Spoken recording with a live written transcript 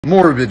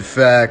Morbid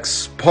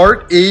Facts,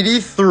 Part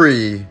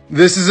 83.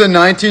 This is a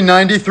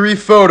 1993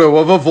 photo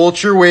of a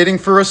vulture waiting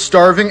for a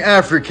starving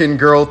African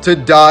girl to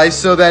die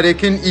so that it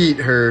can eat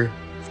her.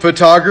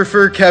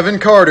 Photographer Kevin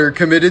Carter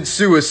committed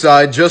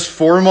suicide just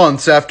 4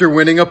 months after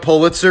winning a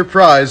Pulitzer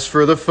Prize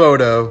for the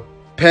photo.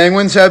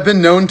 Penguins have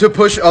been known to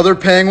push other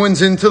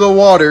penguins into the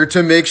water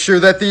to make sure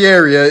that the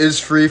area is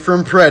free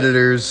from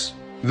predators.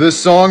 The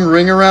song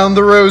Ring Around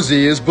the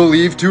Rosie is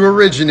believed to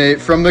originate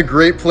from the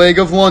Great Plague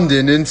of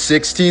London in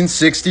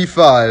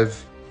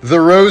 1665. The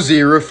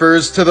Rosie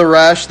refers to the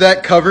rash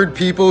that covered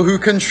people who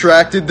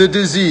contracted the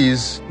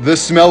disease, the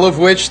smell of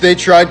which they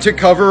tried to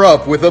cover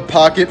up with a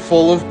pocket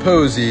full of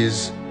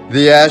posies.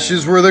 The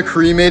ashes were the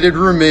cremated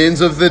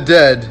remains of the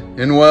dead,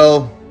 and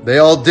well, they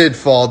all did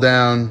fall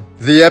down.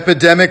 The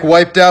epidemic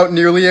wiped out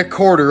nearly a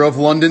quarter of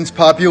London's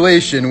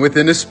population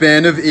within a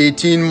span of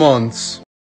 18 months.